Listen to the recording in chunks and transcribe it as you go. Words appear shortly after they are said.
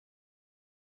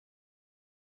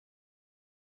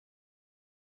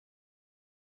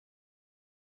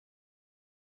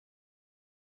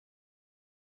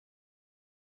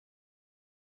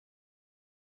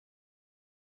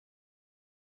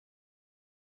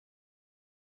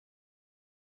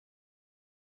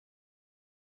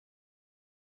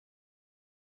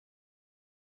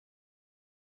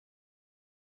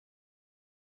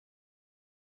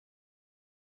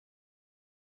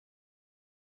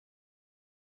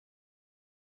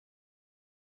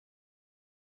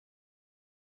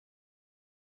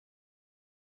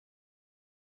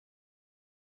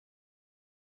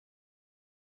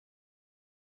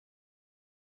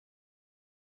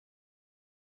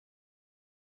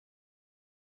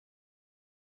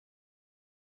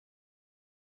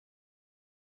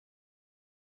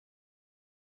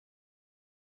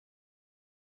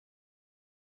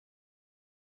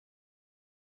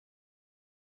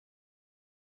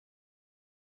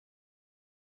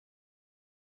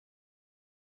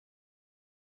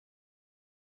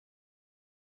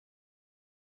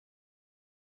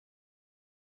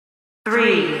3, 2, 1,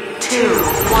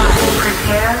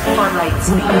 prepare for light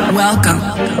speed. Welcome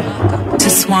to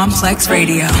Swamplex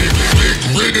Radio.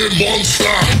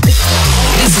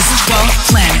 This is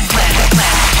 12th Planet.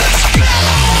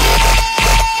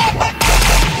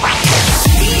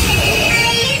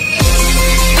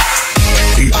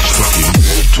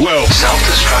 12.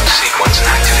 Self-destruct sequence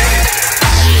activated.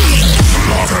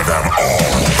 Slaughter them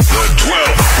all. The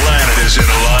 12th planet is in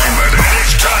alignment, and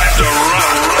it's time to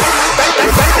run.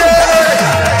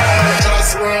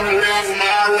 Just wanna live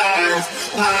my life.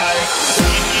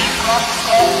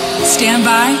 Stand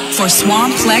by for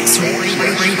Swamplex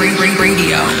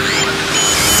Radio.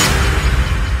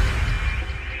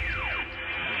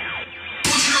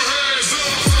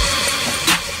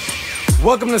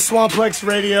 Welcome to Swamplex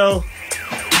Radio.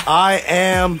 I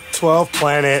am 12th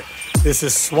Planet. This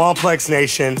is Swamplex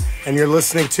Nation, and you're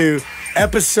listening to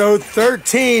episode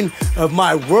 13 of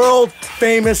my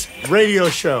world-famous radio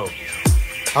show.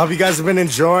 I hope you guys have been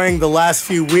enjoying the last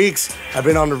few weeks. I've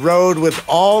been on the road with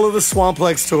all of the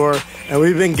Swamplex tour, and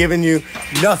we've been giving you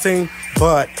nothing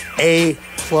but A+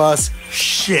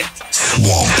 shit.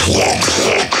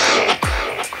 Swamplex.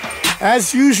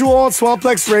 As usual on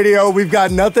Swamplex Radio, we've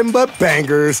got nothing but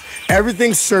bangers,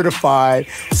 everything certified,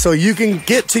 so you can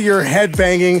get to your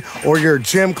headbanging or your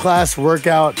gym class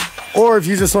workout, or if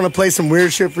you just want to play some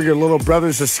weird shit for your little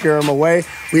brothers to scare them away,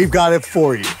 we've got it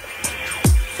for you.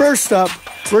 First up,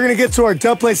 we're going to get to our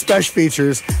dubplate special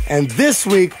features, and this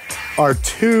week are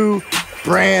two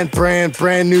brand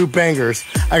new bangers.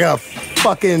 I got a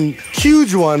fucking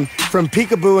huge one from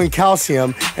Peekaboo and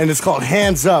Calcium, and it's called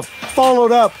Hands Up,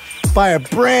 followed up by a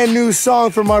brand new song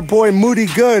from our boy Moody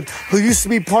Good, who used to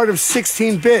be part of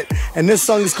 16-Bit, and this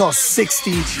song is called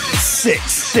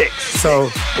 66.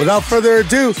 So, without further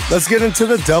ado, let's get into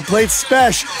the dubplate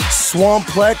special,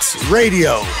 Swamplex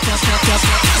Radio.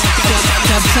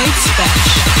 Dubplate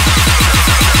special.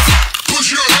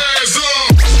 Put your hands up.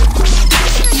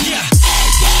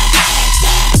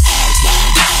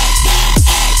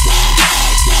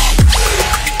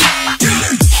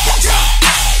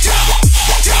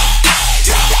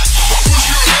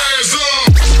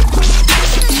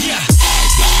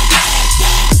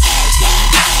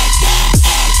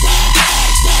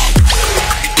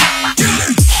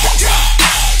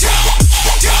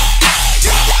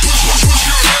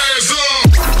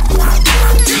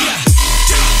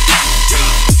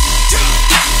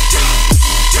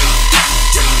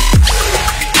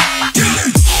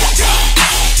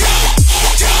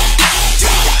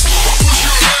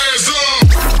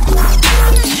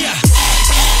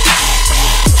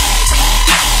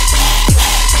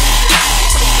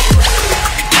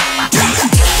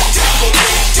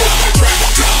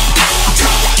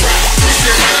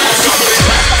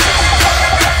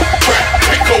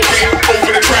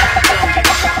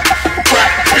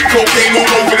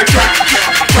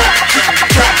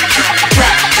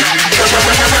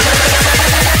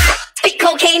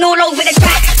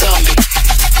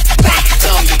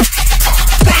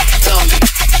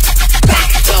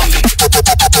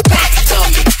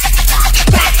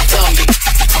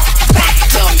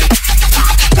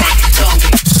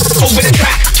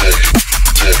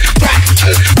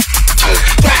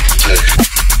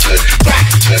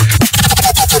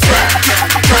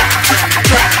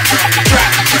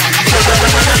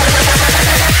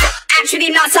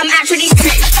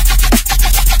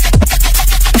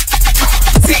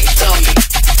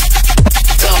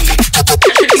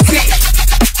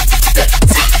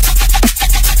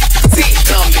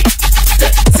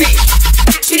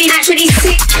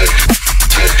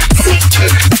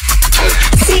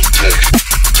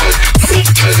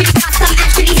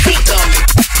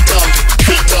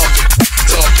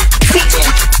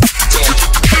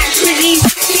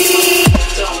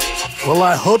 Well,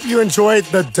 I hope you enjoyed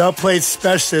the dubplate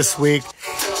special this week.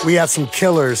 We had some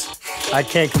killers. I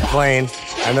can't complain.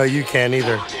 I know you can't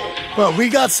either. But we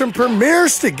got some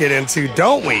premieres to get into,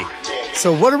 don't we?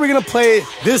 So what are we going to play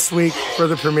this week for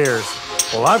the premieres?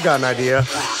 Well, I've got an idea.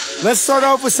 Let's start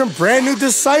off with some brand new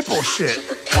Disciple shit.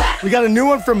 We got a new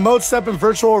one from Modestep and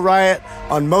Virtual Riot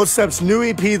on Modestep's new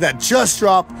EP that just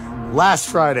dropped last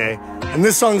Friday. And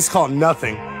this song is called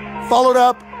Nothing. Followed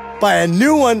up by a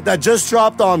new one that just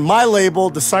dropped on my label,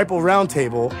 Disciple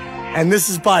Roundtable. And this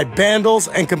is by Bandlez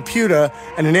and Computer.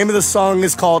 And the name of the song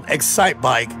is called Excite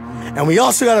Bike. And we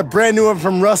also got a brand new one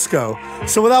from Rusko.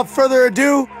 So without further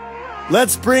ado,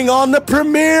 let's bring on the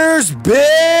premieres,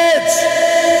 bitch!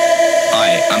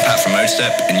 Hi, I'm Pat from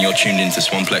Modestep, and you're tuned into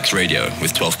Swamplex Radio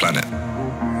with 12th Planet.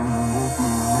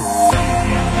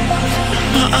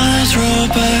 My eyes roll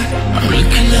back, I'm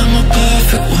looking at my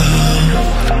perfect world.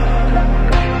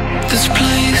 This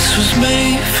place was was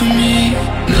made for me.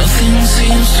 Nothing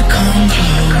seems to come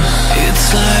close.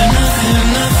 It's like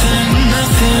nothing, nothing,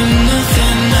 nothing,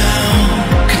 nothing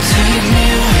now can take me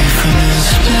away from this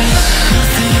place.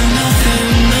 Nothing, nothing,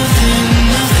 nothing,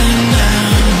 nothing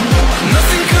now.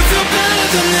 Nothing could feel better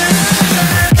than this.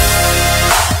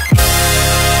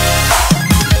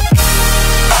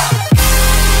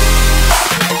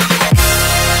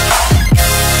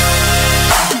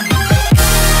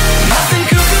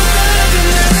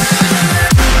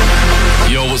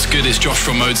 What's good? It's Josh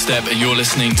from Modestep, and you're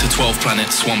listening to 12 Planet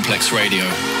Swamplex Radio.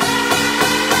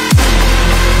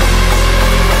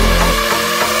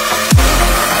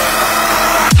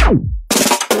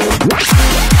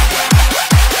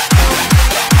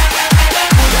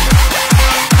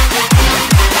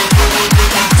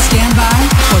 Stand by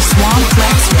for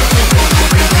Swamplex Radio.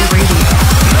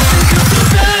 Nothing could be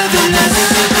better than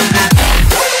this.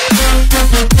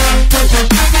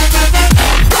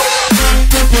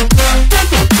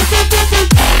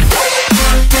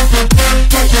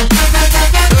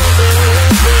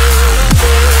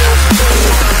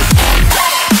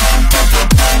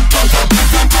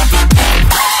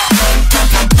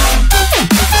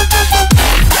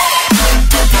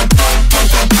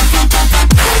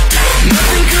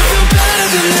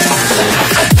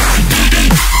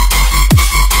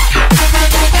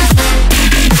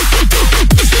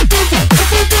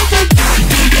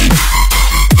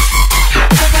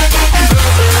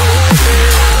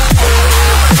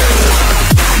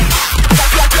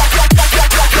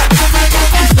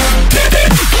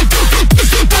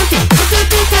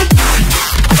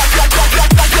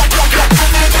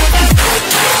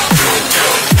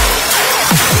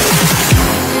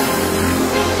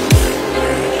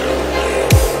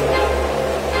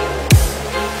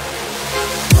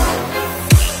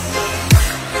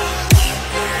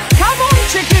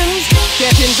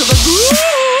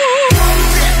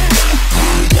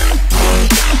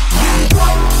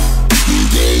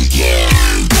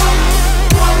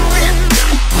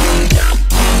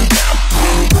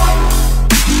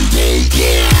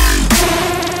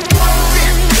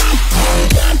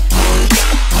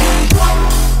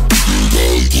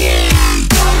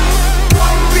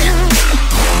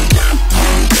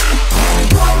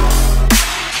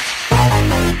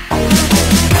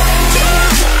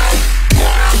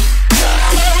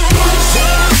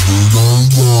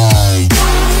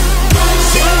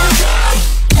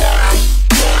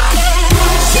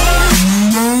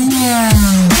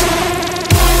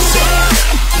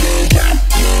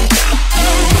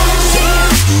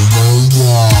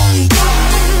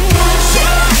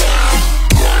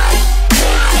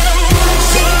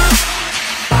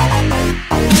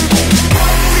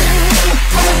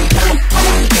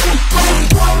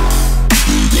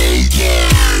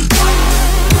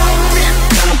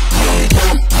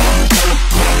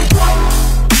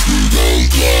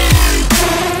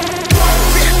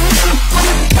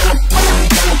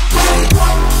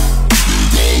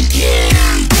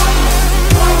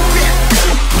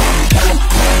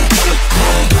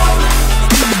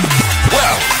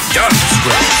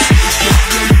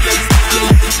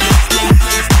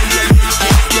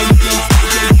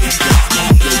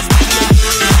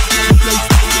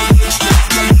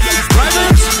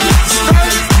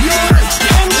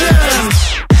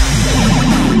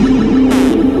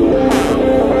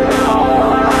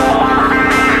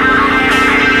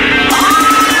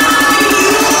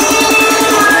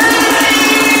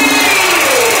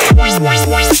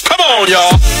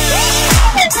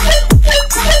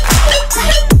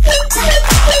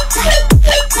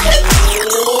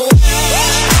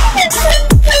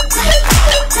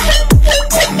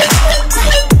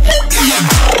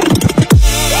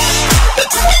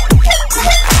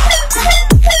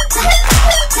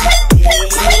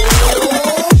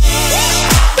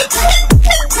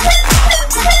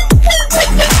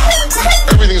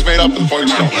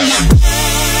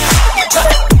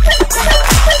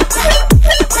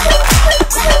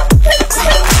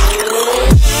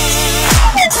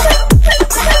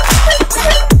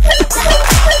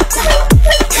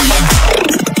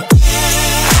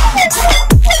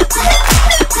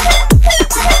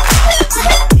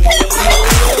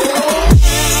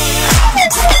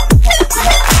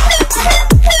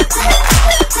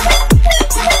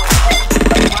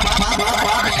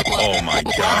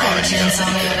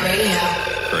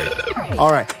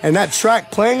 And that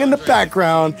track playing in the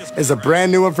background is a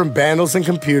brand new one from Bandlez and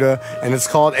Computer, and it's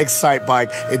called Excite Bike.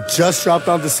 It just dropped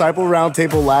on Disciple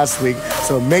Roundtable last week,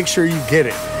 so make sure you get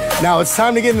it. Now it's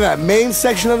time to get into that main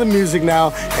section of the music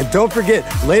now, and don't forget,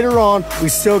 later on, we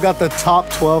still got the top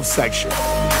 12 section.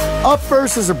 Up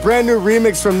first is a brand new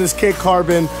remix from this kid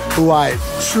Carbin, who I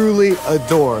truly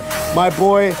adore. My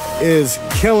boy is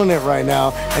killing it right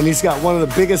now, and he's got one of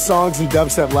the biggest songs in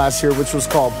dubstep last year, which was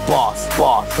called Boss.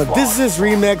 But this is his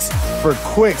remix for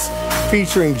Quicks,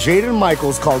 featuring Jaden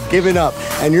Michaels, called Giving Up,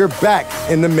 and you're back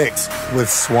in the mix with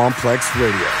Swamplex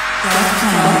Radio.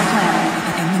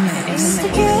 I used to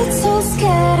get so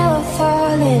scared of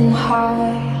falling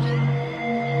hard.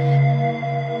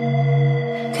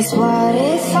 'Cause what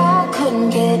if I couldn't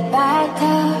get back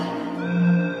up?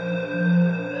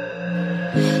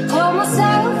 Told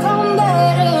myself I'm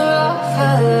better off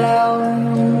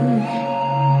alone.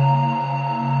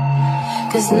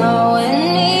 'Cause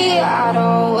knowing me, I'd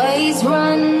always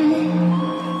run.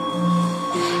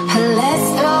 Let's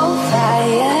throw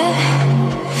fire,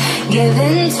 give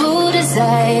in to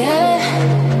desire.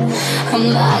 I'm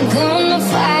not gonna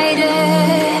fight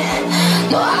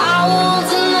it, no, I won't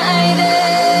deny it.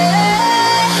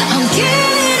 I'm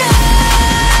giving up,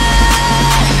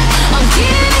 I'm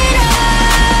giving up.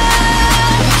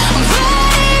 I'm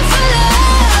ready for love,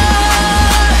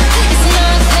 it's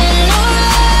nothing to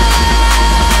rise.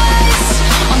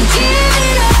 I'm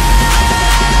giving up,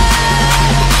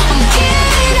 I'm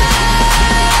giving up.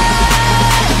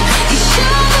 You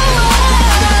show the world,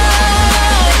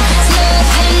 it's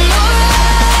nothing to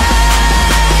rise.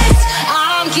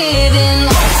 I'm giving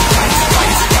up.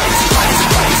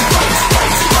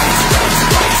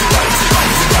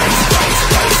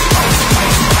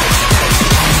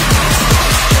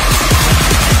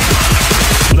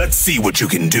 Let's see what you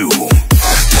can do.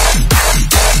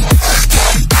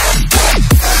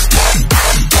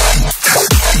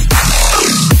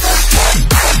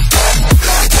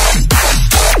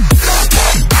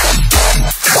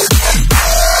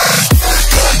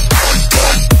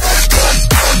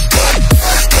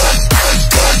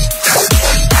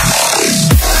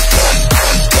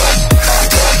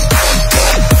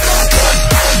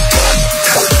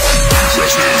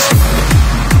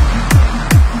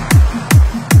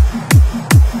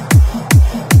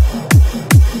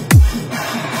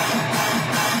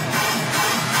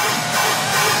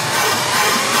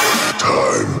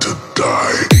 Time to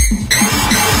die.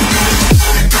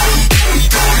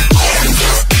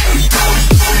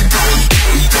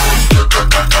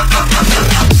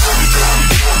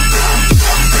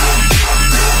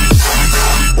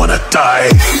 Wanna die?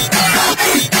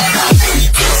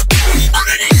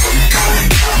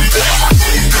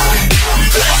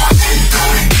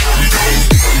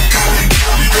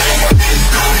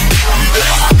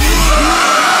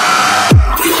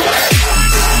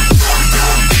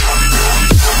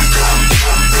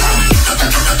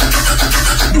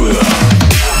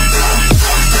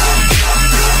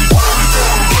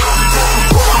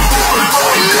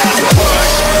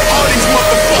 All these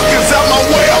motherfuckers out my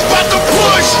way, I'm about to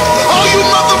push. All you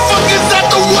motherfuckers out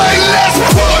the way, let's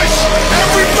push.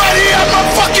 Everybody out my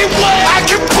fucking way, I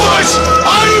can push.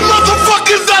 All you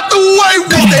motherfuckers out the way.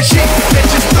 This that shit that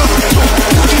you stuck to,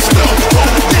 put you stuck to.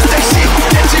 This that shit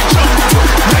that you jump to,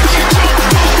 make you jump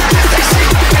to. This that shit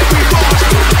that we march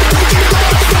to, put you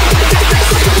march to. This that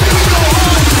shit we go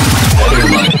on. What do you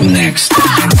like next?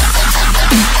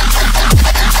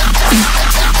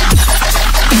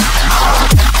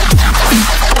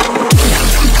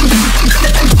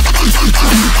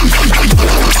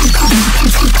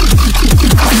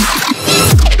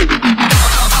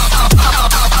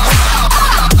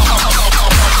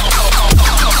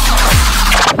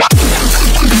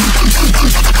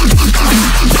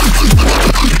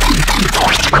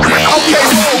 Okay,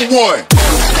 roll one.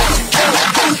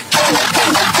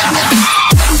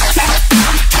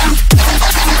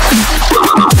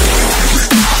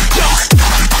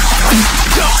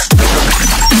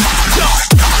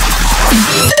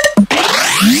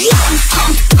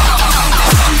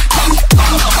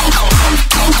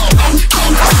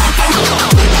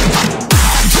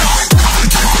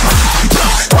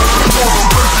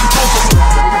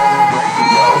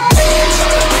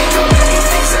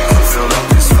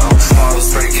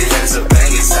 Break your heads up.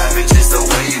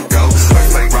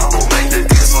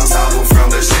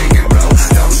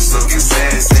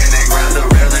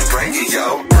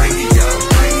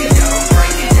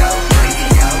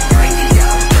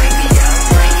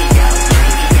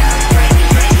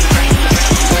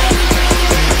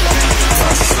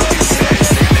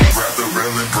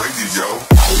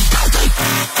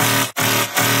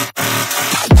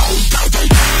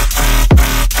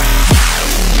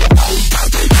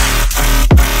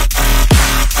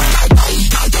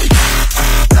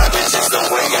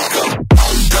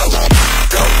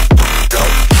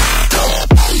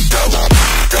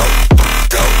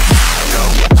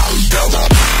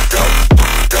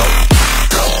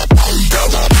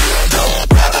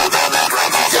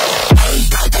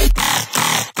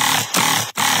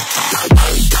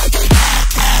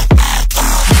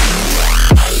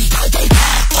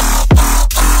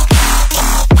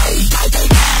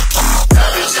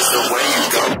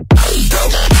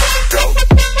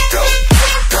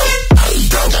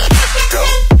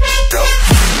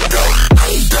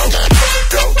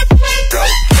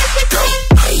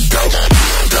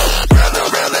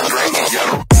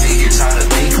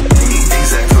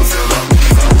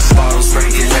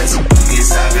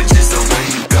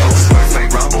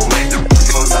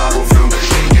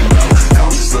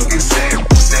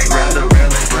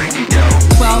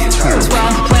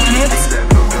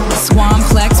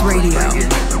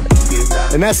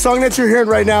 And that song that you're hearing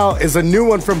right now is a new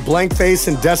one from Blank Face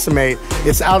and Decimate.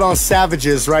 It's out on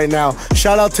Savages right now.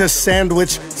 Shout out to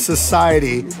Sandwich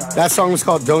Society. That song is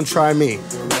called Don't Try Me.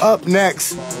 Up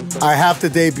next, I have to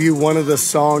debut one of the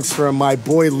songs from my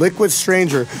boy Liquid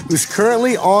Stranger, who's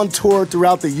currently on tour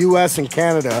throughout the US and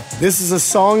Canada. This is a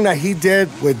song that he did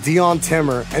with Dion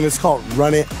Timmer, and it's called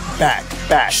Run It Back.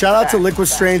 Shout out to Liquid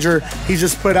Stranger. He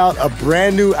just put out a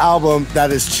brand new album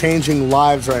that is changing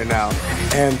lives right now.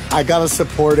 And I gotta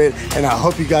support it, and I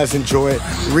hope you guys enjoy it.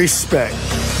 Respect.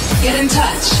 Get in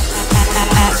touch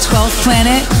at 12th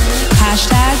Planet,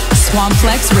 hashtag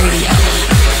Swamplex Radio.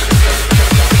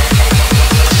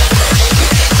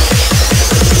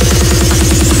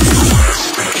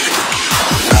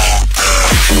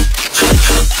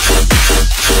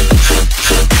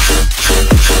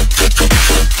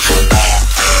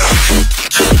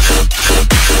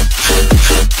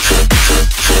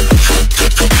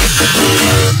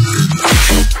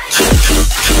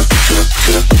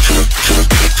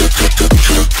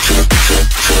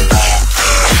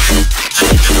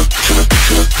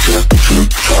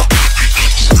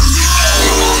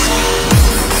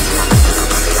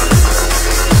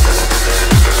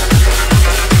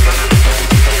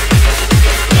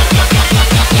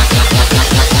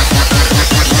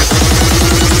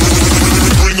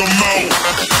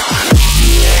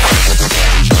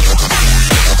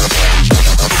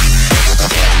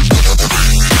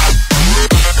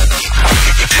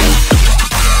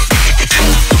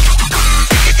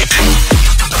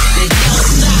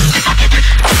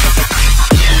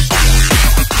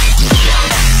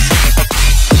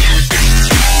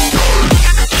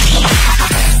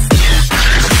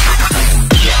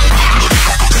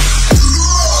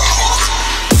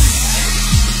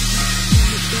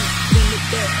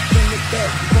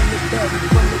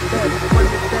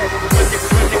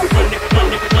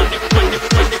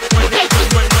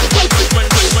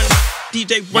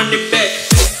 DJ run it back.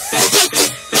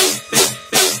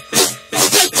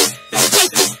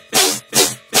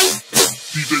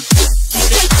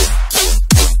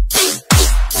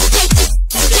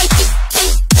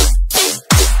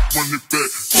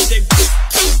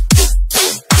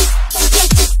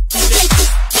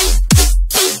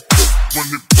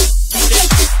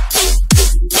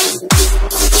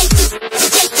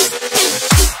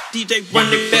 DJ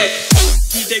run it back.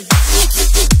 DJ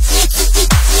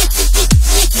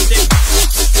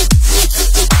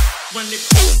run it.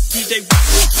 DJ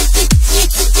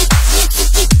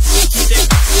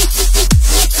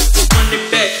run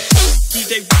it back.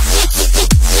 DJ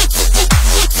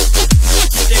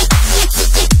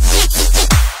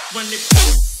run it.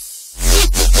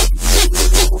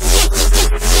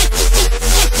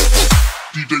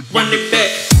 DJ run it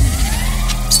back.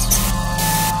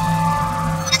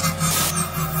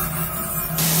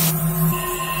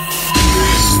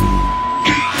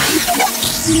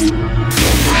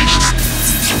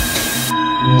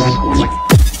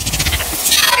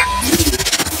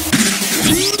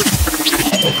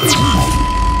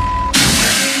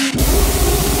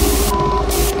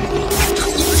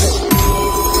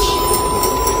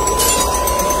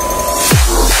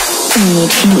 I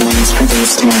need humans for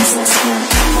these tests.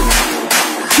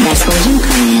 That's where you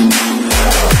come in.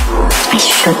 I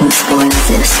shouldn't spoil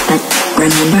this, but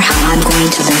remember how I'm going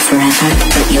to live forever,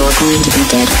 but you're going to be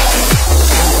dead.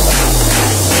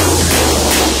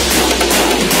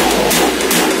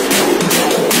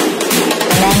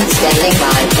 The man standing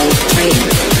by in 3,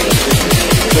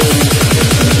 2,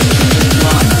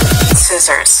 1.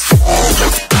 Scissors.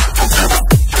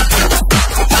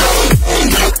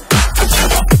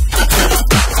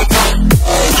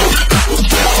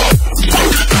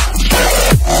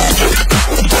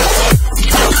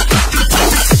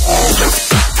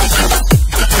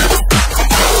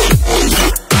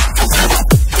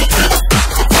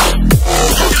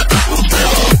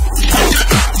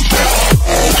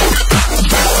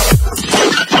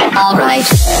 All right.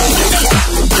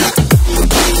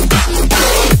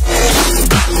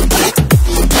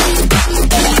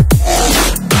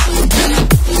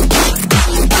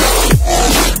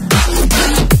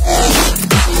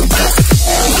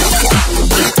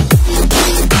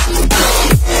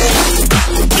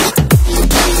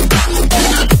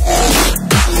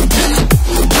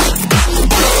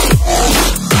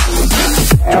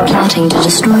 You're plotting to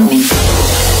destroy me.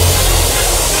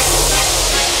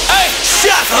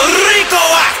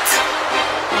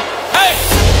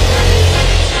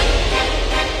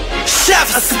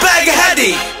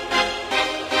 Spaghetti.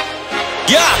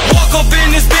 Yeah, walk up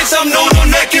in this bitch, I'm noodle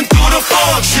necking through the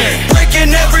function,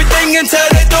 breaking everything until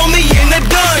they throw me in the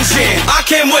dungeon. I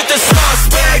came with the sauce,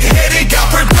 spaghetti,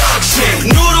 got production.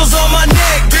 Noodles on my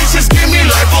neck,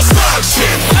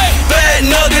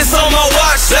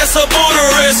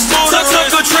 Buddhist. So I took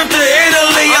a trip to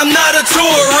Italy, I'm not a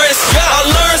tourist. I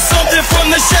learned something from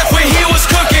the chef when he was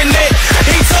cooking it.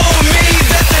 He told me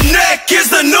that the neck is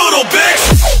the noodle, bitch.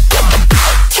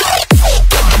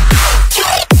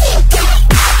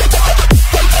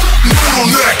 Noodle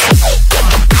neck.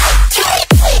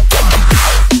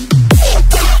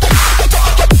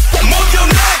 Move your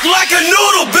neck like a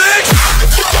noodle, bitch.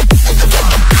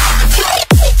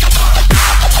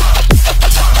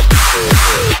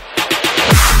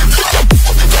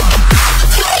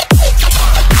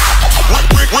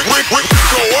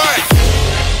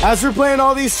 As we're playing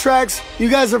all these tracks, you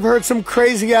guys have heard some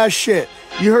crazy ass shit.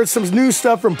 You heard some new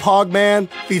stuff from Pogman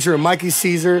featuring Mikey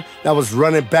Caesar that was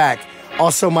Running Back.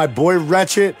 Also, my boy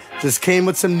Wretched just came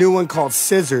with some new one called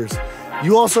Scissors.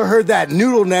 You also heard that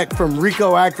Noodle Neck from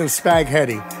Rico Act and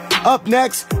Spaghetti. Up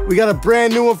next, we got a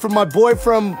brand new one from my boy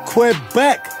from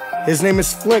Quebec. His name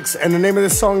is Flicks, and the name of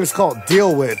this song is called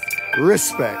Deal With.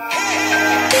 Respect.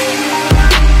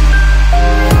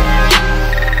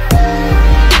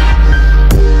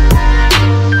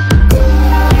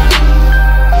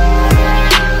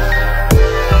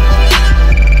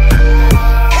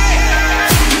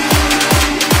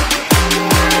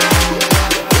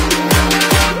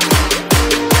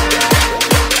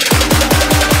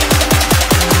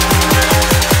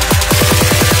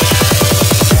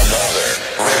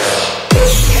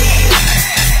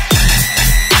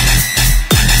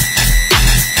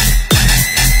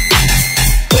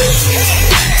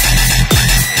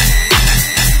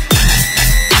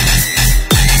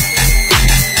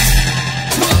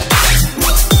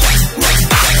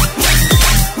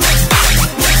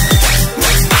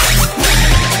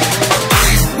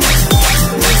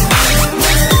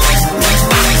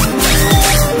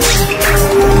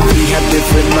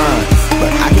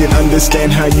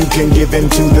 Understand how you can give in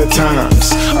to the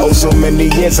times. Oh, so many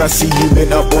years I see you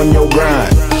been up on your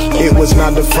grind. It was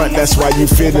not the front, that's why you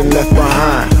feeling left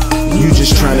behind. You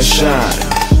just trying to shine.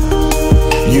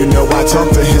 You know I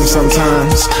talk to him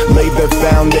sometimes. Laid the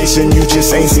foundation, you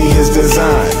just ain't see his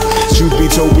design. Truth be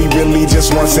told, we really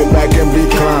just want to sit back and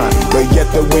recline. But yet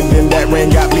the wind in that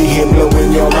rain got me here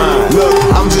blowing your mind. Look,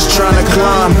 I'm just trying to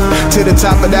climb to the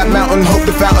top of that mountain. Hope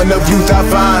the fountain of youth I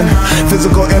find.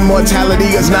 Physical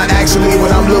immortality is not actually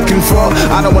what I'm looking for.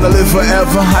 I don't want to live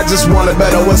forever, I just want to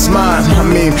better what's mine. I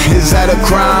mean, is that a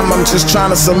crime? I'm just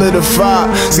trying to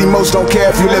solidify. See, most don't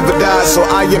care if you live or die, so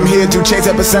I am here to chase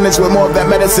that percentage with more of that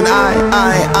medicine.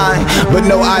 But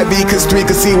no IV, cause 3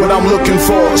 can see what I'm looking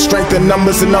for. Strength in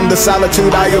numbers and the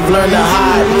solitude I have learned to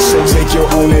hide. So take your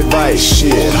own advice,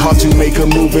 shit. Hard to make a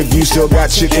move if you still got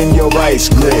shit in your vice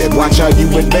grip. Watch how you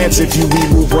advance if you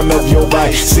remove one of your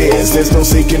vices. There's no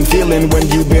sinking feeling when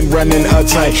you've been running a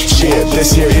tight ship.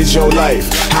 This here is your life,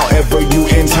 however you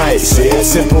entice it.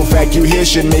 Simple fact you hear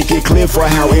should make it clear for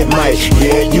how it might.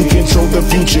 Yeah, you control the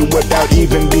future without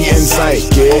even being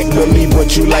psychic. Believe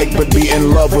what you like, but be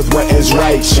in love with what is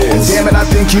righteous. Damn it, I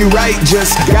think you right.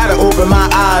 Just gotta open my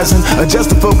eyes and adjust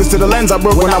the focus to the lens I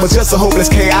broke when I was just a hopeless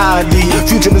KID.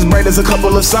 Future is bright as a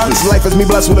couple of suns. Life has me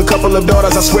blessed with a couple of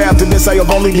daughters. I swear after this I have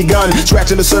only begun.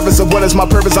 Scratching the surface of what is my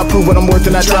purpose. I prove what I'm worth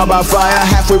in that trial by fire.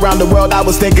 Halfway around the world I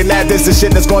was thinking that this is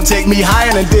shit that's gonna take me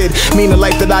higher than did. Mean the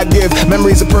life that I give.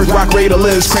 Memories of Perth, rock radar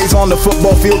lives. Craze on the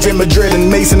football fields in Madrid and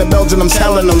Mason and Belgium. I'm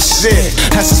telling them shit.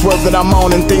 That's the swerve that I'm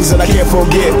on and things that I can't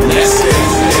forget. That's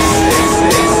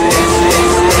it.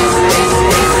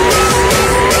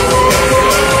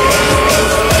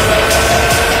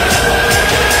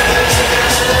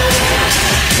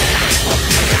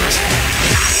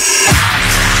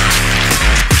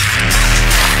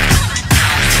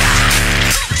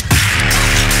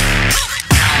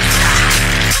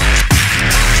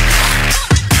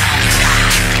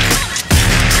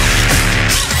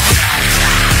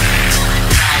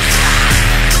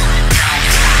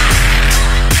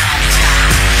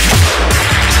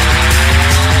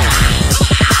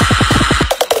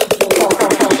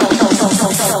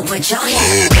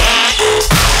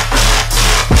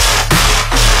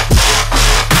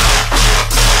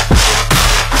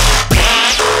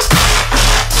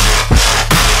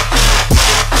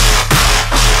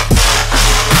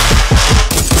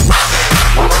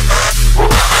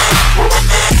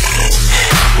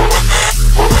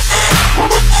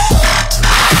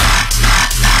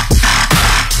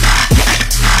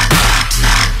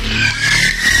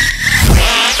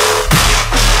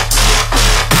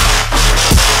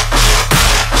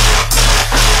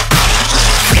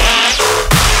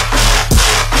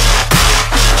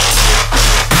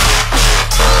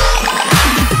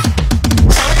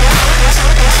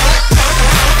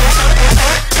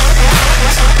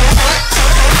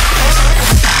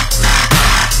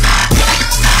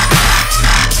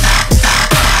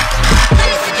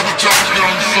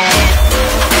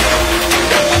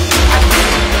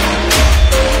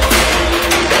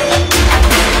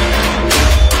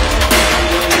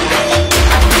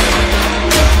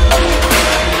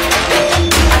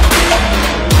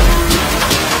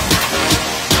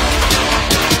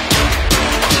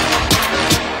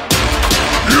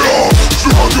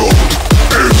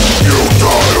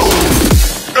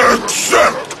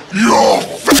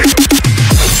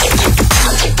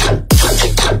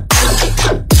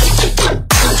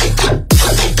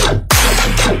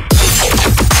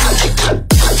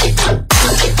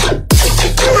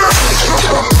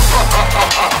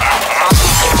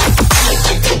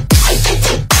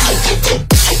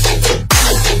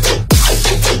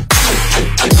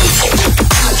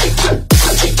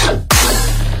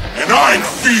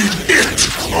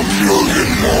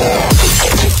 million more.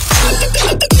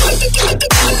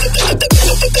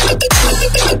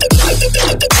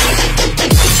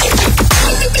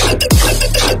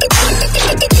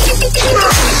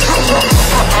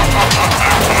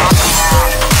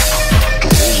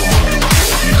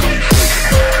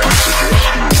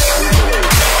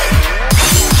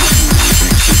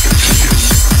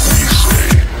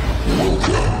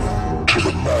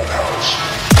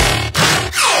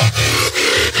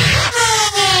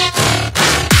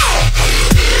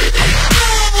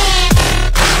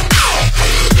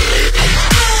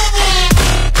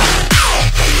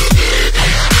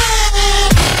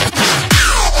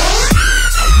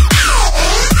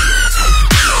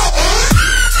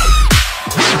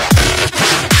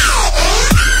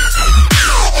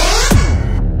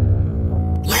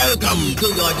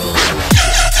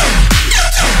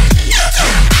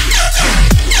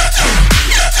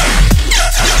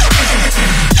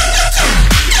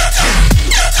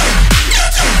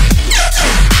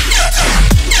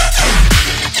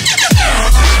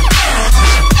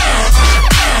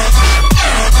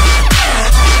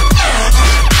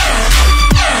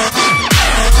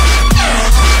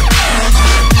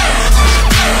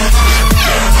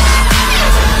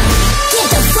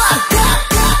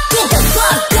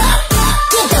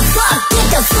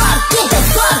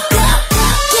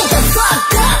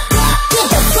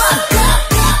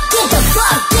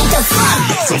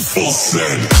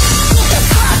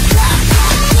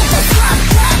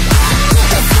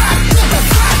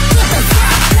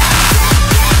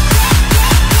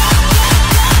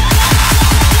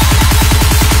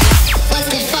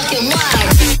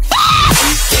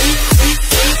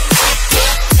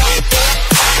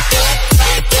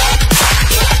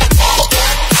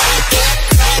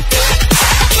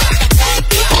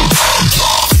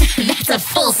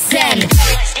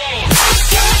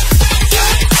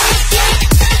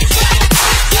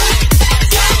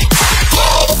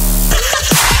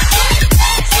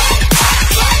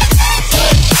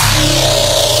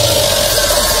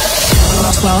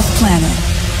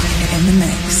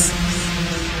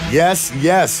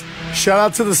 Yes. Shout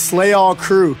out to the Slay All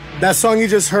crew. That song you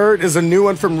just heard is a new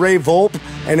one from Ray Volpe,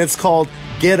 and it's called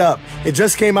Get Up. It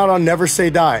just came out on Never Say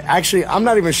Die. Actually, I'm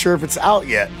not even sure if it's out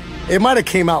yet. It might have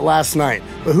came out last night,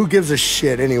 but who gives a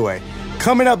shit anyway?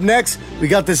 Coming up next, we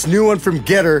got this new one from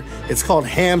Getter. It's called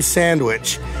Ham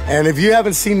Sandwich. And if you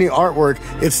haven't seen the artwork,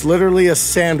 it's literally a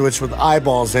sandwich with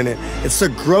eyeballs in it. It's the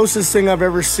grossest thing I've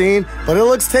ever seen, but it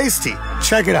looks tasty.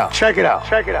 Check it out.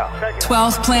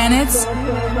 12 planets. 12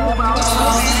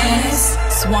 planets.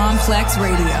 Swamplex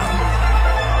Radio.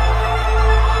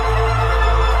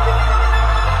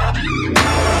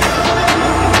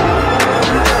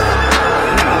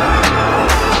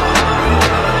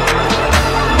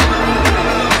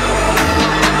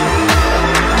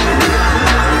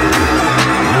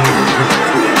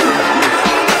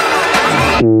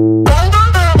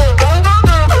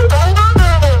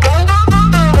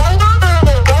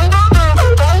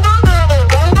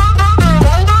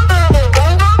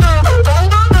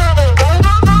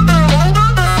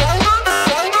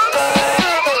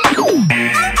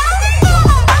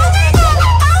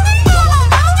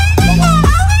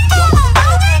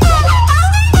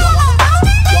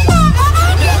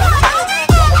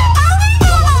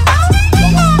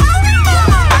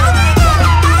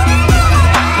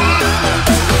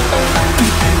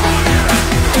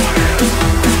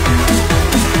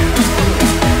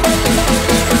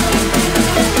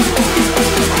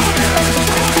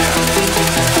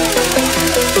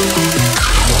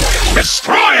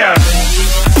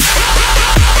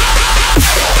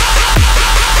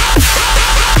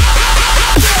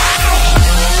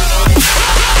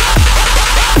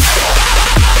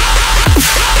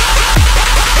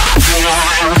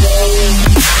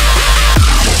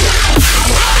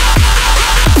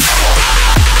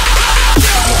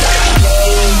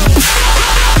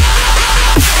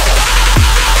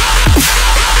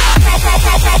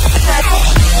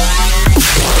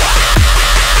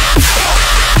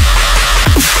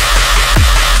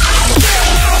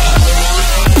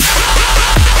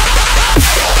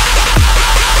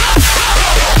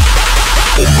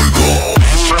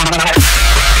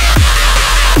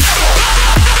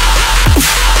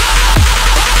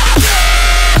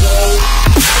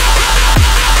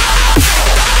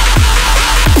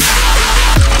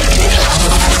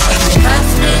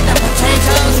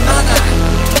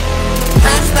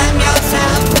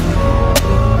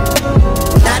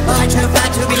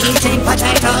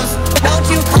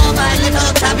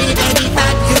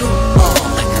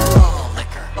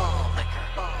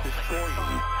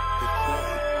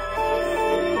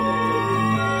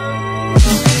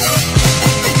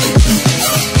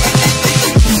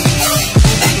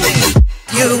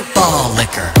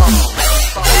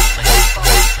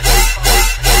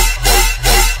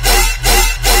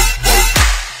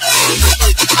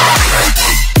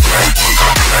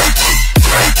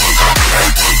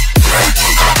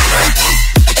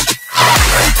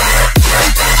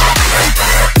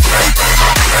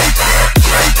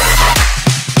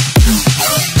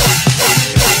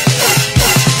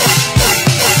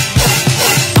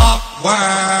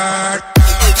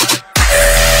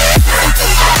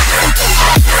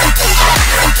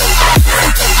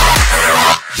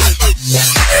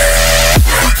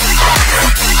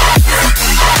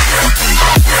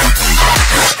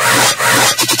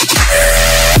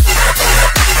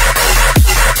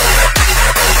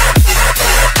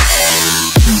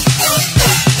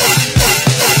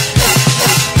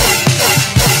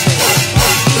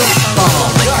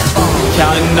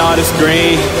 all this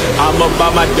green. I'm up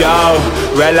by my dog,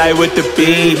 red light with the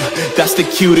beam. That's the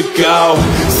cue to go.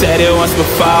 Said it once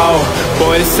before,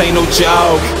 boy, this ain't no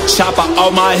joke. Chopper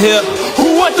on my hip,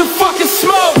 who want the fucking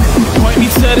smoke? Point me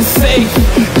to the safe,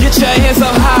 get your hands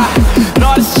up high.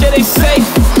 Nah, this shit ain't safe,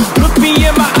 look me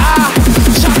in my eye.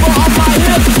 Chopper on my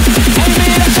hip, aim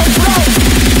it at your throat.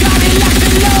 Got it locked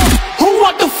and low, who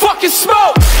want the fucking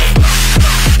smoke?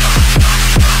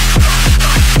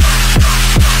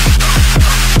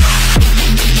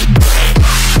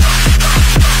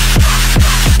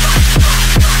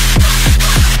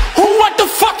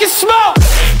 Smoke!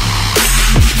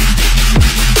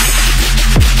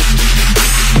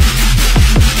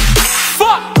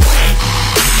 Fuck!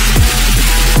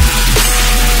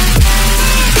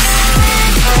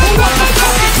 What the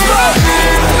fuck is smoke?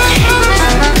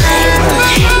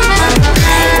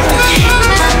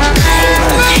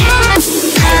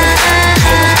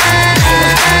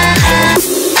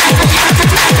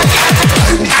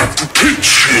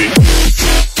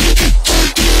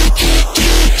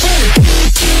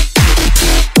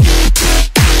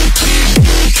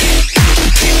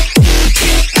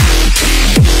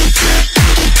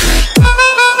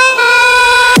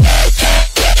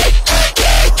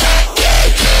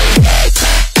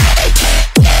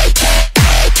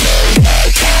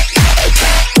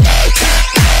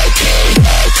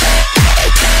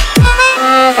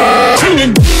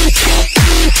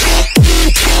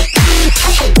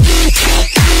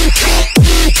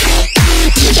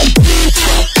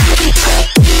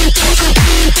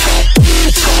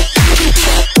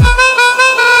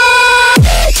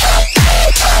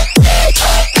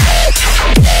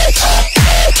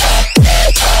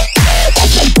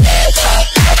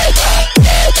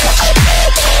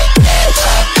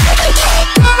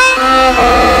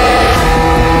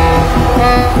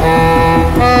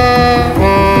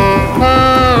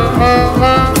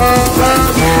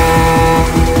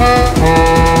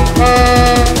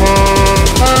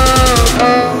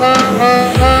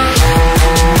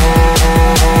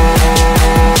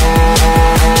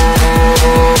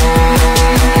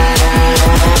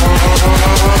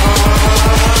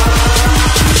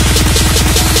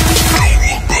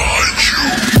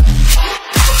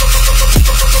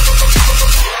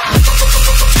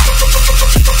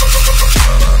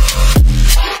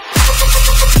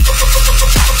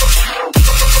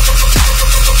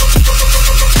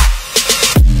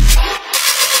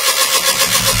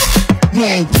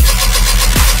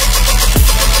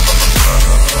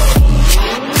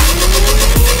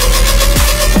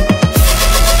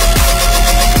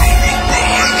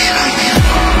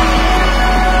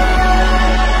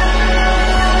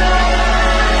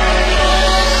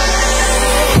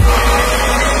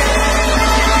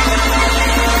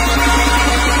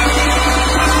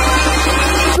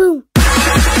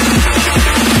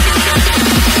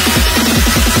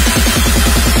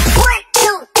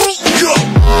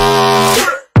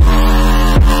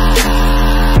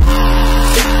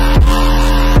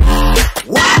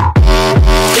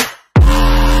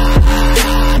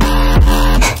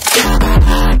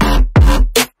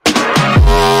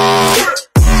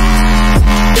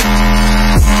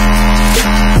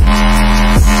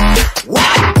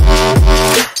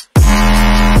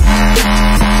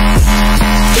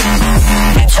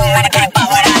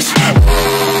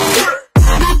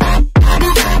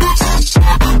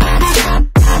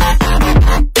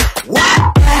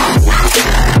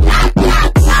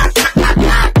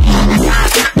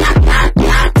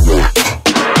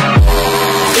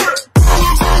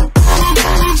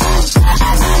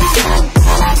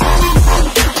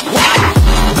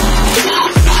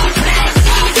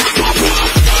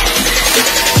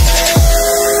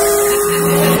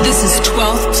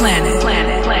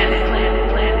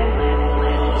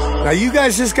 Now you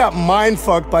guys just got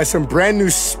mind-fucked by some brand new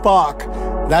Spock.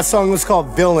 That song was called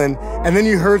Villain. And then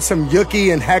you heard some Yuki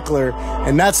and Heckler.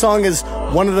 And that song is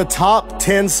one of the top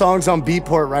 10 songs on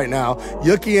Beatport right now.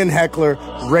 Yuki and Heckler,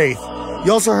 Wraith.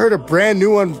 You also heard a brand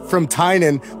new one from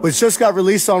Tynan, which just got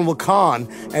released on Wakan.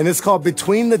 And it's called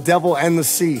Between the Devil and the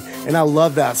Sea. And I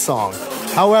love that song.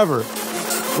 However,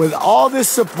 with all this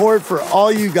support for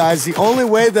all you guys, the only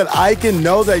way that I can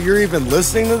know that you're even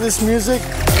listening to this music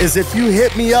is if you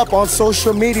hit me up on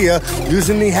social media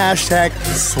using the hashtag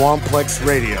Swamplex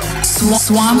Radio.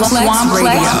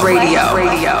 Swamplex Radio.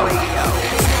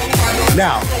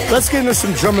 Now, let's get into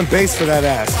some drum and bass for that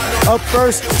ass. Up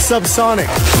first, Subsonic,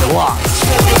 Block.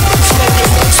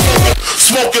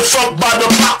 Smoking funk by the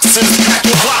boxes,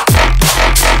 packing block.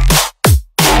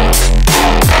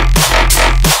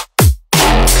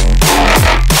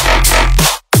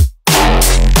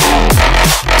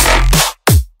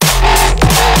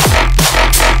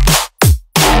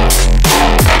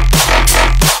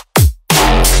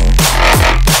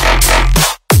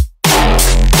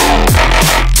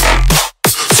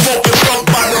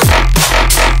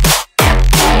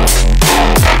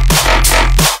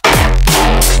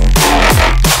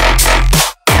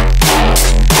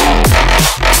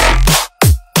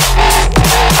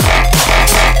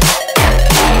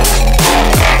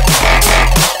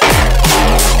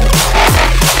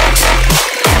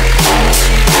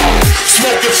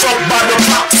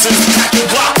 pieces, pack and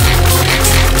block.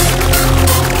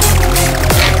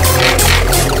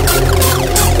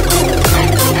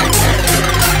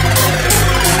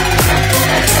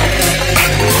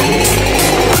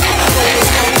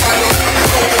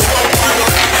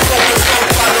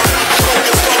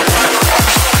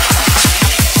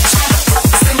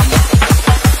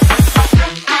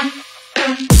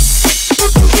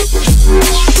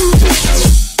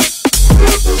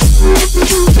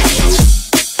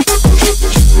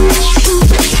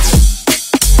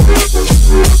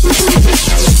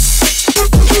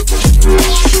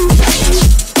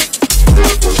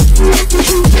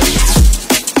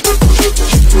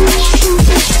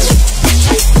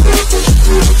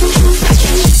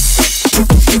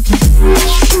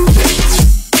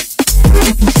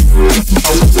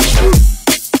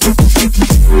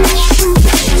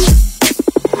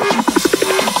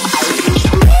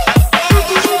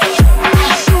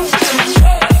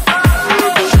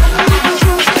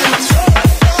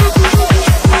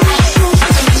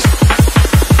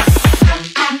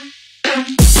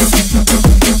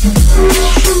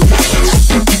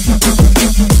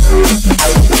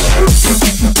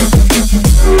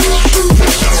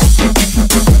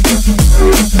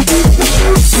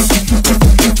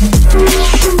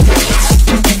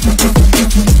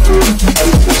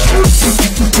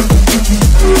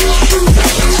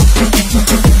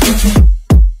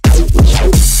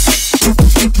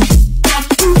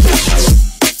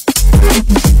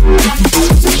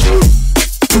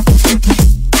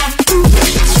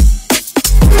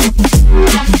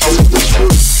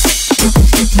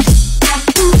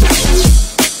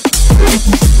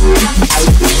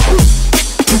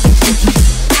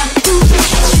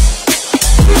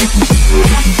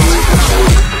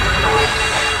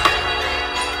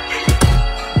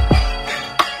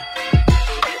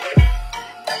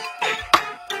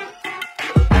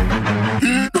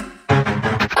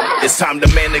 Time to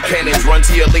man the cannons, run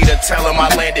to your leader, tell him I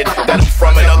landed. That I'm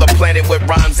from another planet with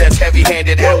rhymes that's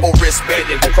heavy-handed. Apple wrist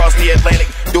banded, across the Atlantic,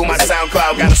 do my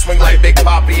SoundCloud. Gotta swing like Big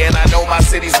Poppy, and I know my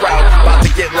city's route. About to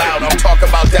get loud, I'm talking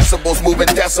about decibels, moving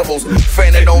decibels.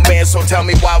 Fan of no man, so tell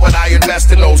me why would I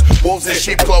invest in those wolves in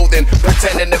sheep clothing,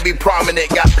 pretending to be prominent.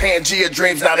 Got Pangea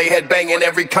dreams, now they head banging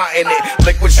every continent.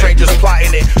 Liquid strangers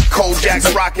plotting it,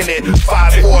 Kojak's rocking it.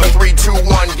 5, 4, 3, 2,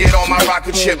 1, get on my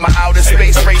rocket ship. My outer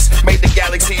space race made the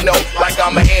galaxy know. Like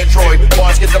I'm an android,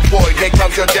 bars get deployed, here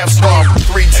comes your Death Star.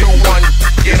 3, 2, 1,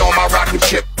 get on my rocket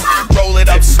ship. Roll it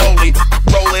up slowly,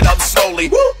 roll it up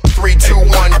slowly. 3, 2,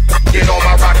 1, get on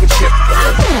my rocket ship.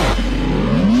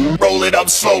 Roll it up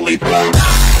slowly.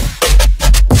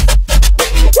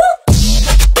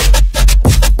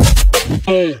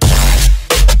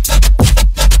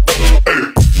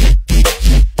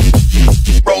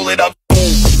 Roll it up.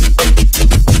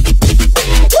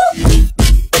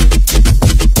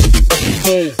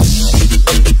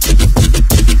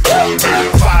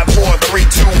 5, 4, 3,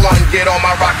 2, 1, get on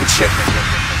my rocket ship.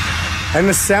 And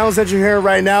the sounds that you hear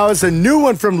right now is a new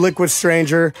one from Liquid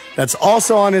Stranger that's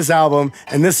also on his album,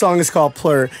 and this song is called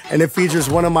Plur, and it features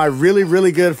one of my really,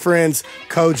 really good friends,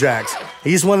 Kojax.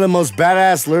 He's one of the most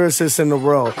badass lyricists in the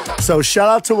world. So shout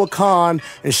out to Wakan,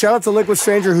 and shout out to Liquid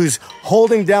Stranger, who's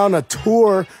holding down a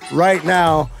tour right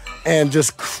now and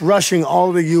just crushing all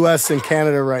of the US and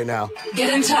Canada right now.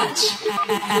 Get in touch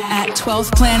at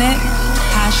 12th Planet,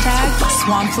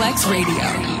 #Swamplex Radio.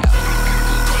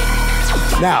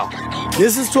 Now,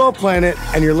 this is 12th Planet,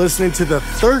 and you're listening to the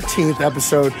 13th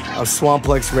episode of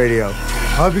Swamplex Radio.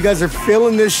 I hope you guys are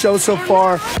feeling this show so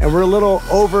far, and we're a little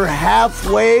over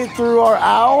halfway through our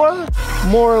hour,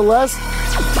 more or less.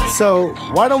 So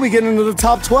why don't we get into the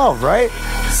top 12, right?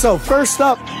 So first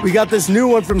up, we got this new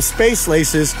one from Space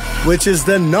Laces, which is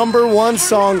the #1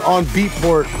 song on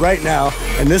Beatport right now,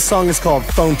 and this song is called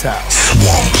Phone Tap.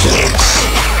 Swamplex.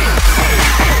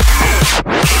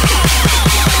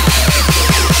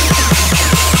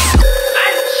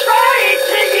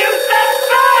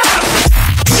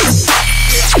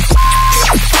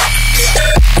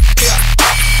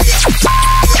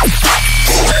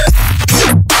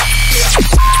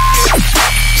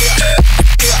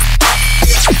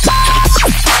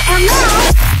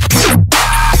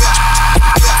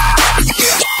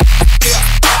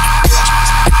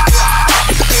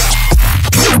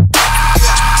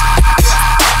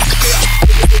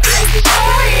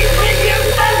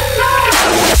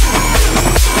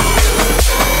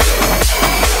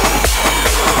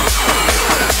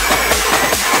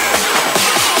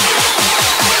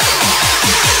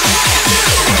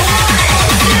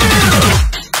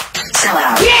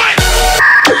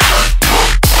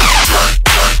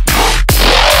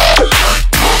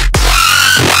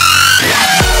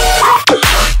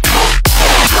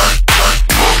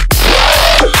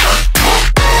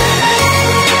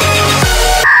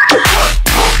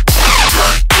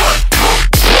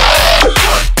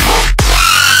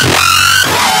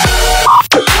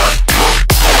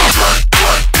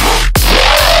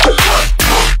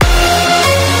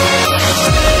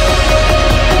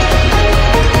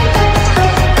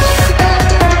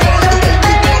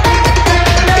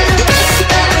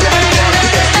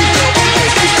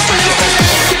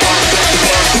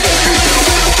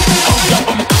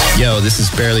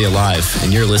 Barely Alive,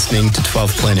 and you're listening to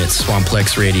 12 Planet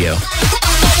Swamplex Radio.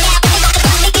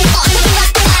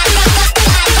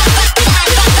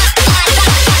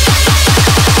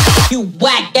 You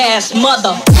whack ass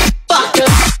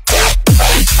motherfucker.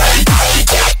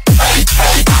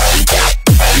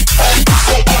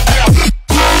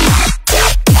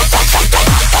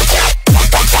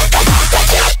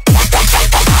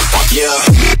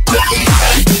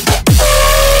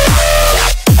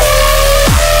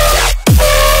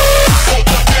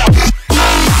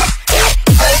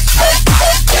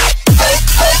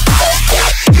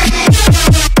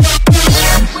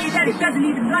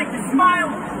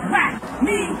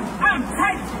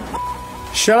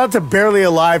 Shout out to Barely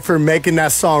Alive for making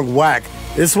that song whack.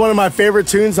 It's one of my favorite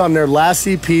tunes on their last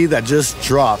EP that just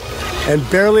dropped. And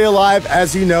Barely Alive,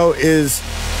 as you know, is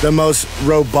the most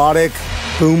robotic,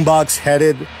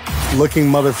 boombox-headed looking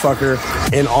motherfucker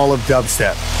in all of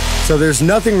dubstep. So there's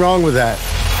nothing wrong with that.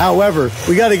 However,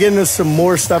 we got to get into some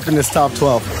more stuff in this top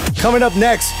 12. Coming up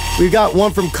next, we've got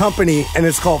one from Company, and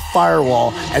it's called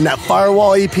Firewall. And that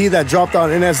Firewall EP that dropped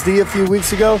on NSD a few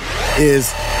weeks ago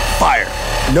is fire.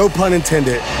 No pun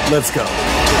intended. Let's go.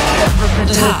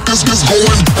 Top 12.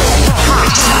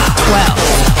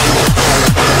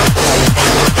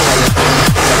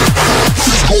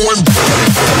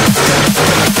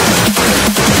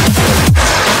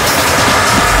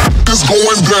 It's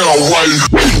going down right.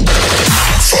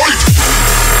 Fight!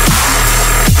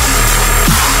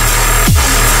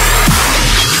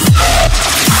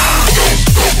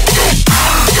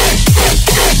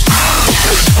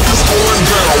 It's going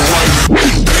down right.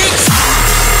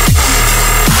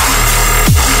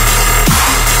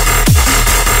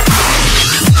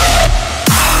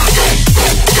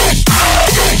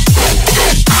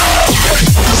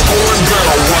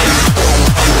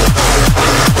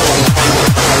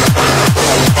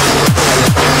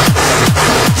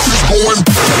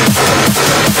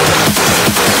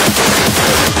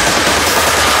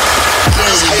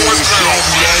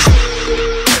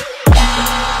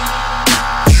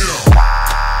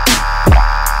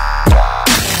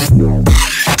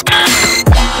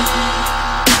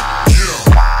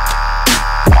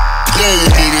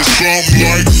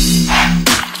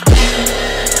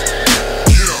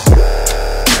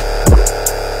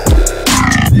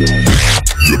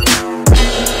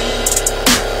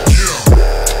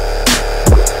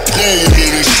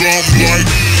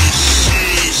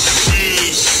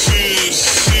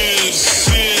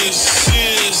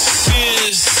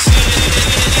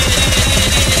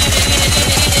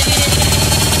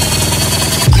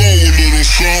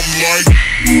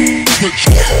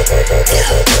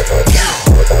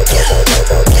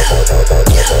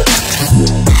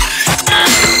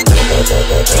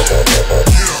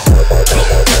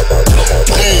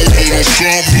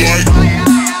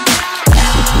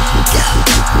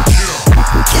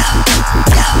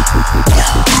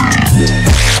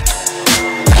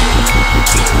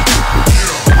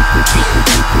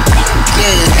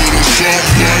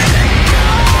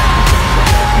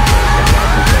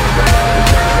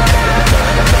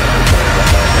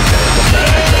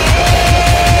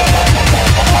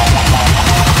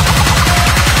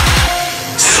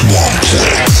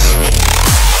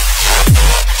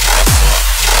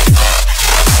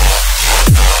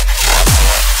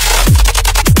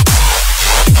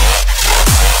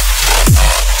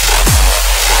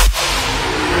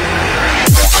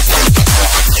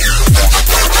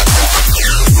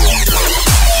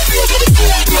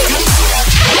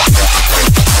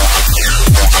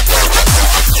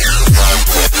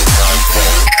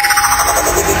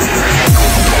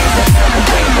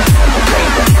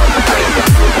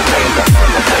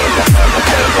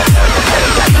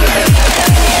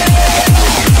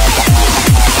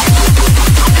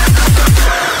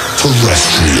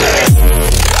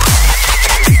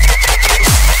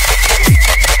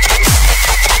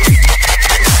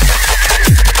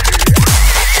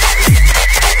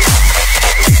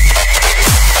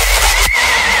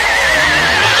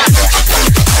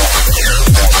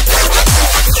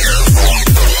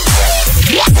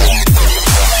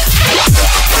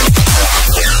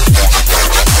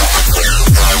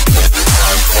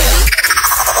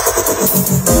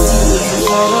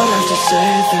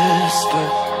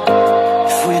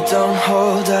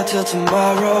 till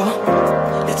tomorrow.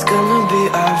 It's gonna be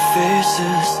our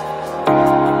faces.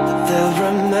 They'll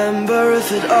remember if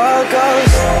it all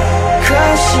goes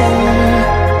crashing,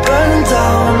 burning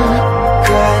down,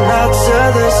 crying out till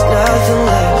there's nothing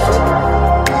left.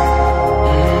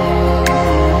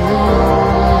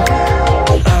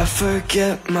 I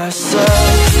forget myself,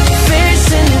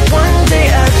 facing it one day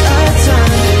at a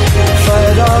time.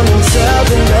 fight on until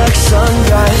the next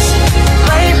sunrise.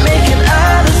 Might make it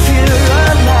out if you're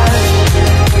alive,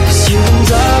 'cause you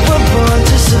and I were born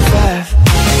to survive.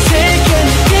 Take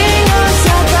anything on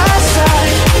side by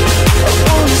side. I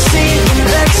wanna see the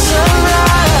next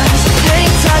sunrise.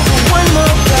 Hang tight for one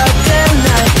more goddamn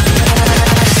night.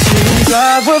 'Cause you and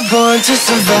I were born to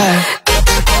survive.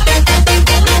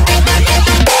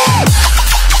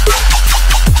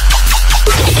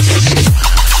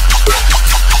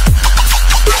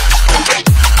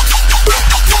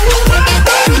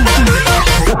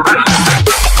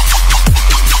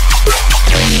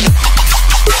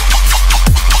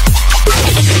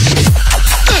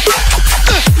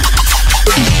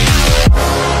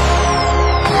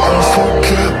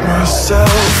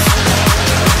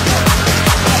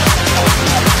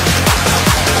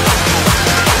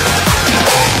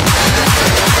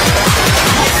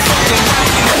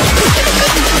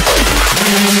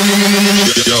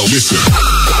 Yo, listen.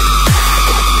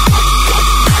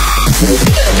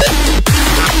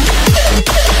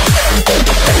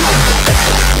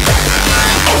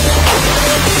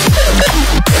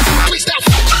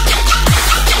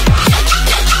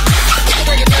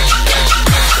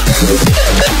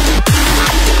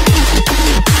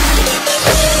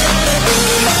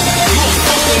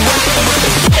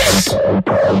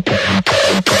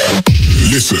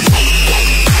 Listen.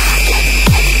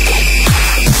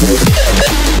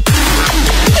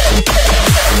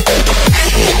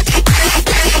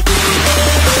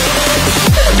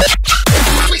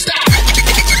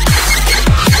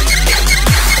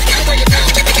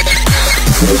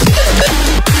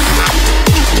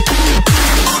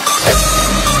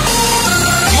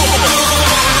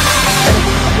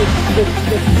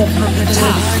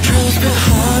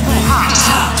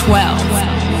 Top 12.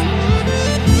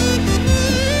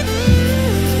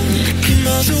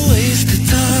 Miles a waste of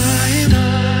time.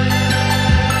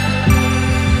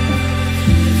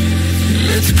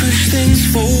 Let's push things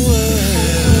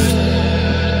forward.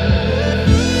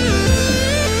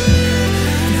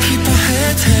 Keep our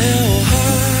heads held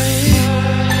high.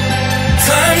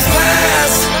 Time's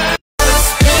past.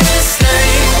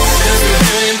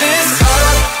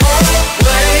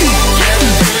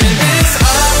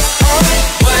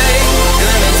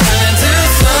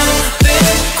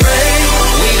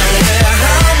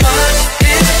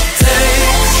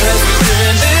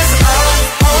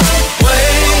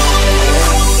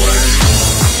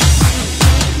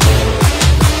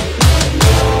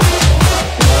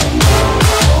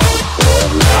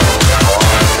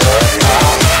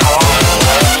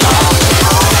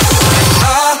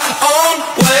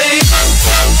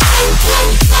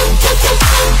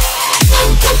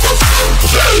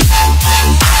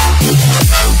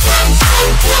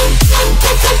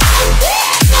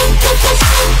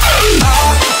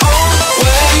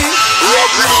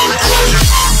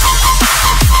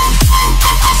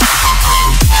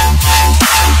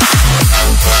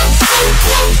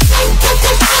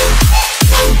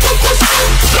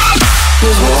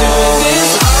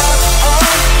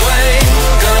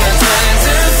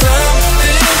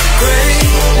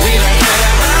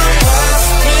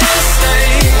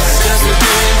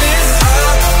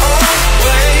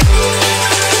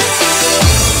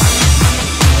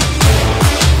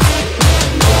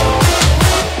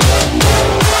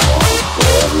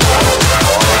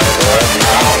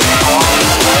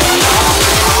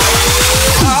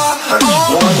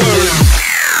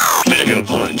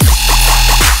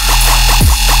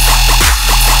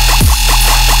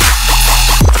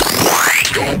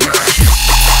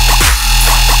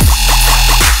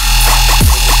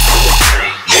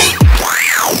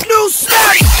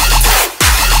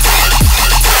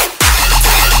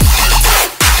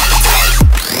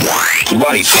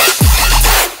 Body shot.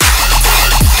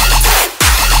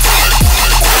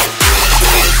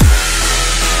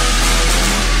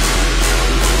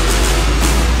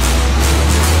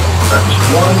 That's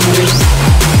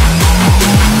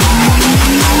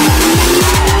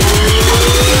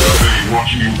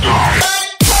watching you die.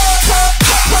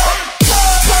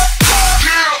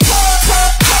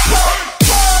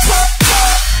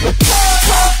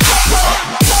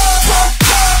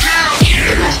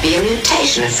 It must be a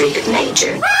mutation, a freak of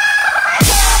nature.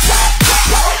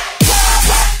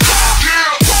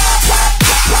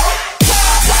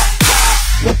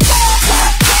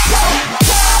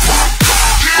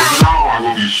 Now I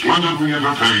will be splendidly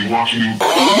entertained watching you.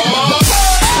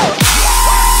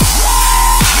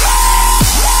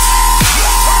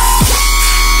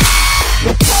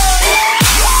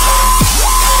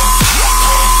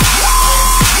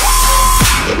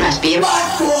 It must be a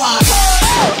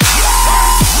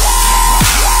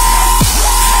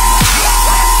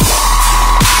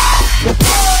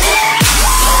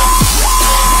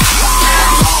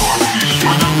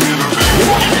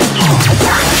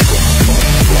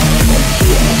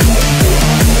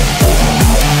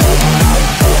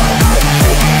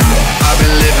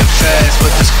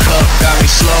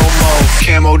slow-mo.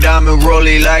 Camo diamond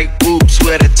rolly like oops,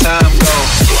 where the time go?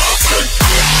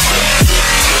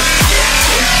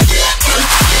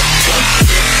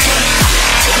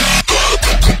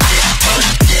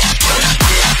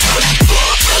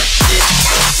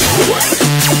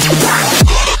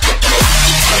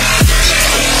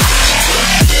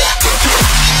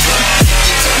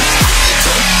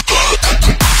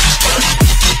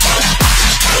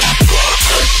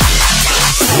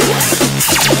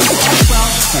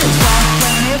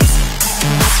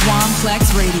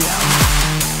 Swamplex Radio.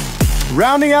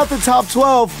 Rounding out the top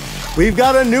 12, we've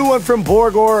got a new one from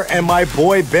Borgore and my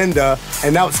boy Benda,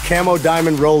 and that was Camo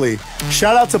Diamond Rolly.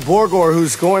 Shout out to Borgore,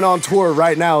 who's going on tour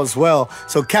right now as well,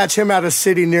 so catch him at a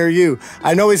city near you.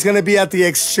 I know he's going to be at the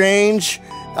Exchange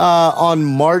on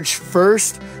March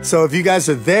 1st, so if you guys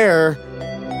are there,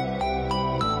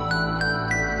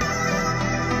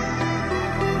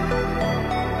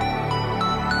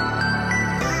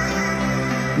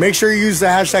 make sure you use the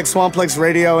hashtag Swamplex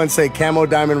Radio and say Camo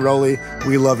Diamond Rolly.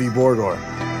 We love you, Borgore.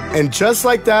 And just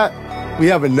like that, we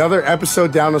have another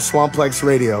episode down of Swamplex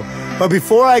Radio. But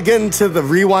before I get into the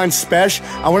Rewind Special,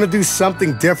 I want to do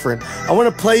something different. I want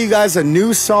to play you guys a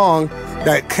new song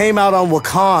that came out on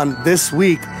Wakan this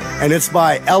week, and it's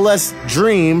by LS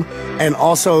Dream and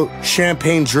also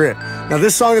Champagne Drip. Now,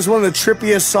 this song is one of the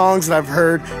trippiest songs that I've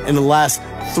heard in the last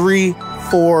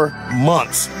 3-4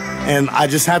 months. And I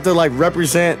just have to like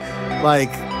represent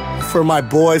like for my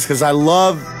boys because I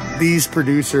love these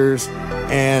producers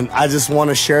and I just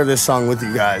want to share this song with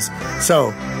you guys.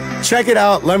 So check it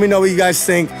out. Let me know what you guys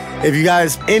think. If you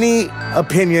guys any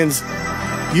opinions,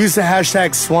 use the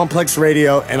hashtag Swamplex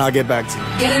Radio and I'll get back to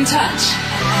you. Get in touch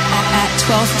at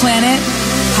 12th Planet,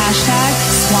 hashtag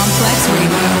Swamplex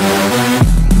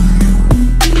Radio.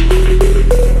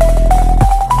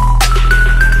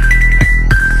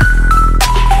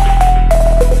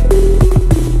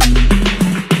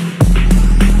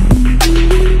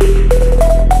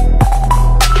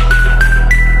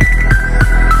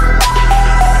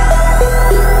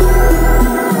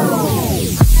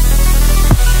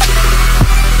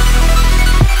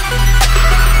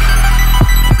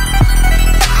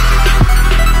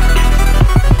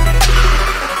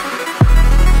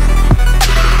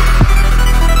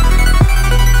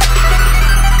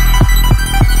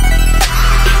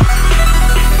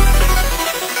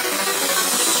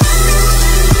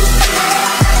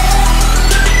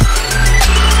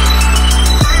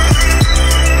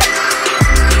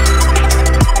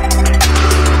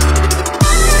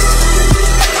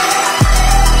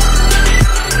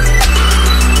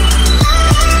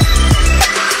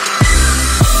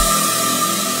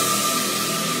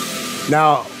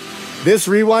 Now, this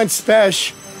Rewind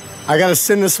Special, I got to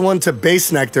send this one to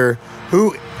Bass Nectar,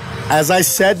 who, as I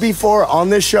said before on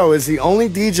this show, is the only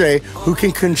DJ who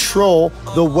can control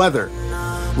the weather.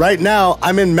 Right now,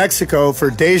 I'm in Mexico for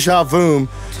Deja Vu,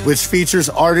 which features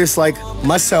artists like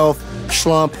myself,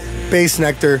 Schlump, Bass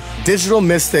Nectar, Digital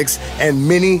Mystics, and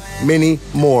many, many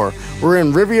more. We're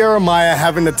in Riviera Maya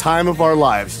having the time of our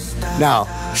lives. Now,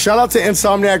 shout out to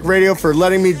Insomniac Radio for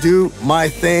letting me do my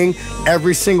thing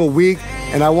every single week.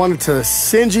 And I wanted to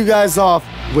send you guys off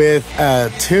with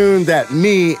a tune that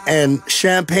me and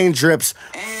Champagne Drip's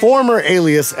former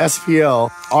alias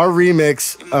SPL, our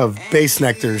remix of Bass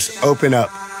Nectar's Open Up.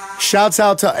 Shouts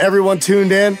out to everyone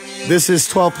tuned in. This is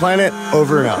 12th Planet,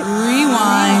 over and out.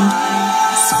 Rewind.